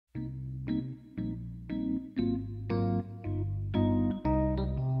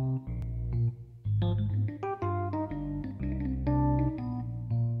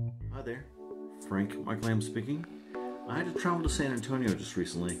Frank. Michael Lamb speaking. I had to travel to San Antonio just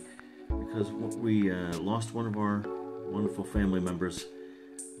recently because we lost one of our wonderful family members.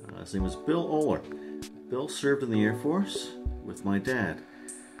 His name was Bill Ohler. Bill served in the Air Force with my dad.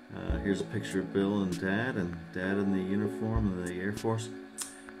 Here's a picture of Bill and Dad in the uniform of the Air Force.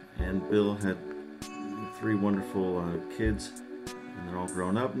 And Bill had 3 wonderful kids, and they're all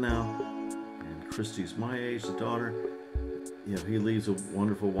grown up now. And Christy's my age, the daughter. You know, he leaves a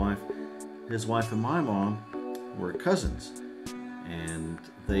wonderful wife. His wife and my mom were cousins, and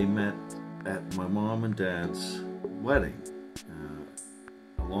they met at my mom and dad's wedding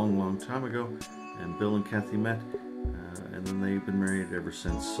a long time ago. And Bill and Kathy met, and then they've been married ever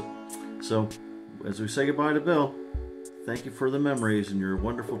since. So, as we say goodbye to Bill, thank you for the memories, and you're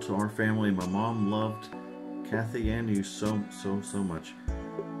wonderful to our family. My mom loved Kathy and you so much.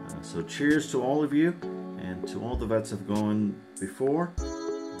 So cheers to all of you, and to all the vets that have gone before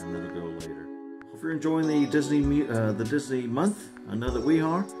and that'll go later. Hope you're enjoying the Disney month. I know that we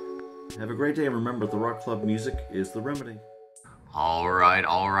are. Have a great day, and remember, the Rock Club music is the remedy. All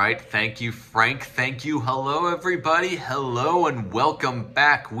right. Thank you, Frank. Thank you. Hello, everybody. Hello, and welcome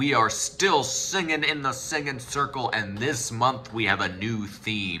back. We are still singing in the singing circle, and this month we have a new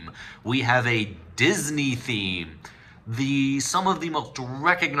theme. We have a Disney theme. Some of the most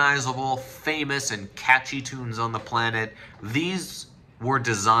recognizable, famous, and catchy tunes on the planet, these were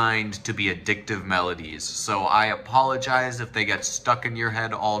designed to be addictive melodies. So I apologize if they get stuck in your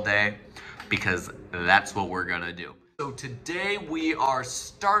head all day, because that's what we're gonna do. So today we are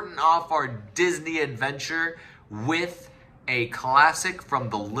starting off our Disney adventure with a classic from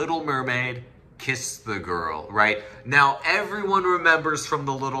The Little Mermaid, Kiss the Girl, right? Now, everyone remembers from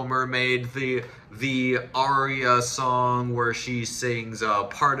The Little Mermaid the Ariel song where she sings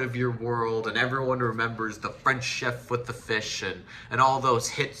Part of Your World, and everyone remembers the French chef with the fish and all those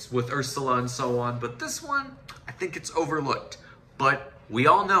hits with Ursula and so on. But this one, I think it's overlooked. But we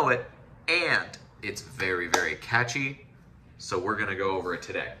all know it, and it's very, very catchy, so we're gonna go over it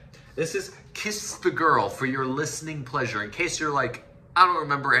today. This is Kiss the Girl for your listening pleasure. In case you're like, I don't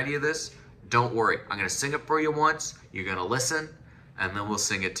remember any of this, don't worry. I'm gonna sing it for you once, you're gonna listen, and then we'll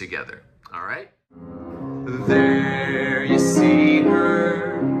sing it together, all right? There you see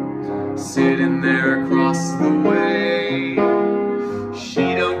her, sitting there across the way.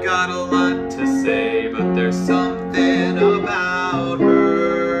 She don't got a lot to say, but there's something about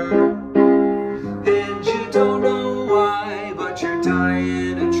her. And you don't know why, but you're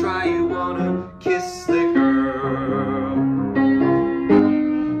dying to try. You wanna kiss the girl.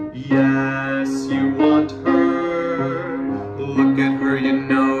 Yes, you want her. Look at her, you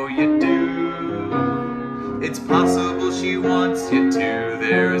know you do. It's possible she wants you to.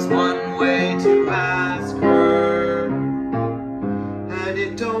 There's one way to ask her, and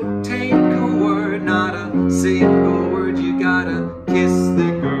it don't take a word, not a single word. You gotta kiss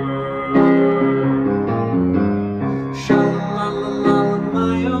the girl. Sha-la-la-la,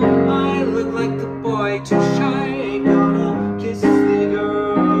 my oh my, look like the boy too shy. Ain't gonna kiss the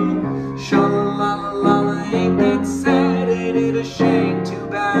girl. Sha-la-la-la, ain't that sad? Ain't it a shame? Too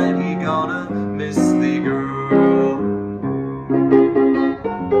bad he gonna miss the girl.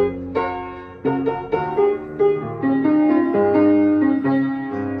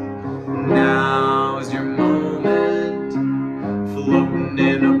 Now's your moment, floating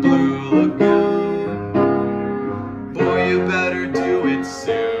in a blue lagoon. Boy, you better do it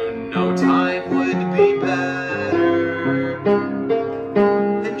soon, no time would be better.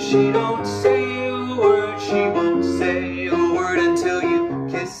 And she don't say a word, she won't say a word until you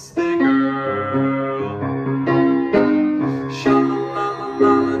kiss the girl.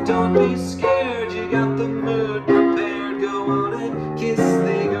 Sha-la-la-la-la, don't be scared, you got the mood prepared. Go on and kiss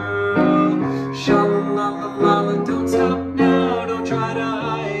the girl. Sha-la-la-la-la, don't stop now, don't try to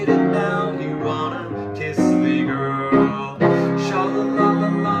hide it now. You wanna kiss the girl.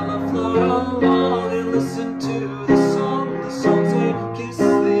 Sha-la-la-la-la, float along and listen to the song. The song say kiss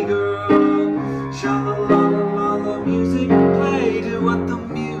the girl. Sha-la-la-la-la, music play to what the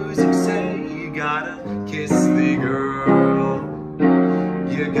music say. You gotta kiss the girl.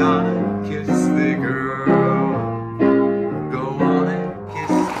 You gotta kiss the girl. Go on and kiss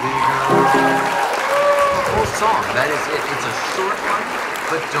the girl. The whole song, that is it. It's a short one,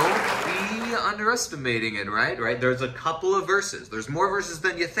 but don't be underestimating it, right? There's a couple of verses. There's more verses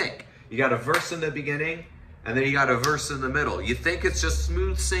than you think. You got a verse in the beginning, and then you got a verse in the middle. You think it's just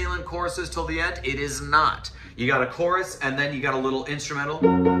smooth sailing choruses till the end? It is not. You got a chorus, and then you got a little instrumental.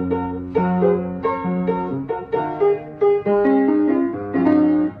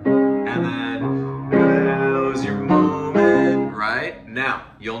 And then, now's your moment, right? Now,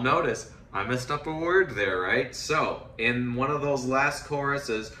 you'll notice I messed up a word there, right? So, in one of those last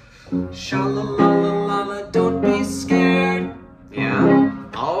choruses, sha-la-la-la-la-la, don't be scared. Yeah,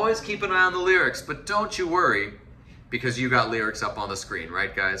 always keep an eye on the lyrics, but don't you worry, because you got lyrics up on the screen,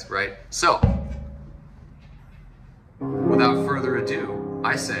 right guys, right? So, without further ado,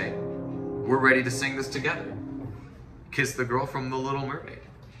 I say, we're ready to sing this together. Kiss the Girl from The Little Mermaid.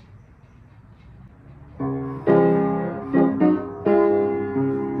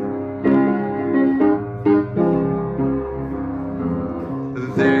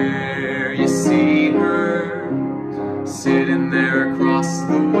 There you see her, sitting there across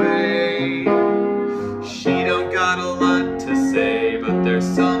the way. She don't got a lot to say, but there's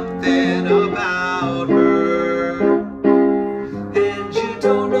something about her. And you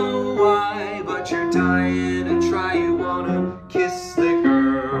don't know why, but you're dying to try. You wanna kiss the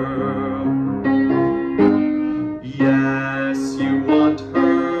girl. Yes, you want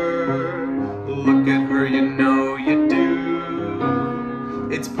her. Look at her, you know you do.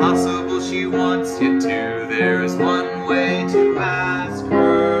 It's possible she wants you to. There's one way to ask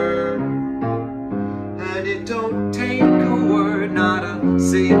her, and it don't take a word, not a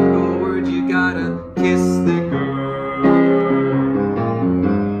single word. You gotta kiss the girl.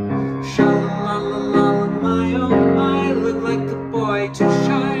 Sha-la-la-la-la, my oh my, look like a boy too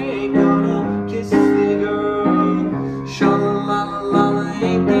shy. Gonna kiss the girl. Sha-la-la-la-la,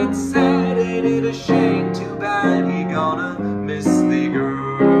 ain't that sad? Ain't it a shame? Too bad he gonna miss the girl.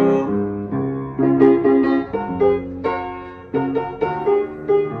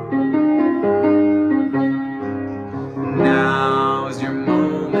 Now's your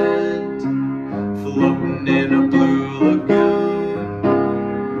moment, floating in a blue lagoon.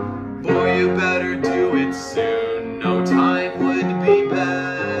 Boy, you better do it soon, no time would be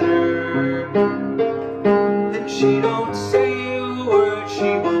better. And she don't say a word,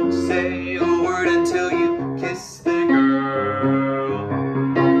 she won't say a word until you kiss the girl.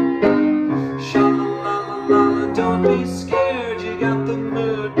 Sha-la-la-la-la, don't be scared, you got the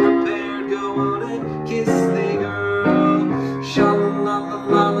mood prepared. Go on and kiss the girl.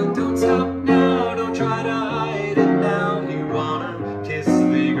 Sha-la-la-la-la, don't stop now, don't try to hide it now. You wanna kiss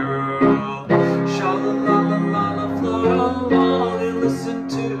the girl. Sha-la-la-la-la, float along and listen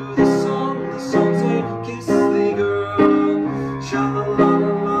to the song. The song say kiss the girl.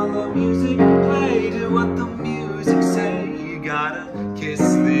 Sha-la-la-la-la, music play to what the music say. You gotta kiss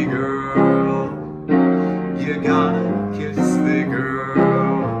the girl. You gotta kiss the girl.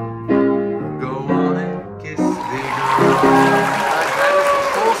 Go on and kiss the girl. That is the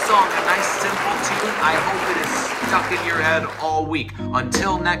whole song, a nice simple tune. I hope it is stuck in your head all week.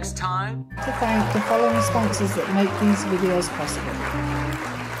 Until next time. To thank the following sponsors that make these videos possible: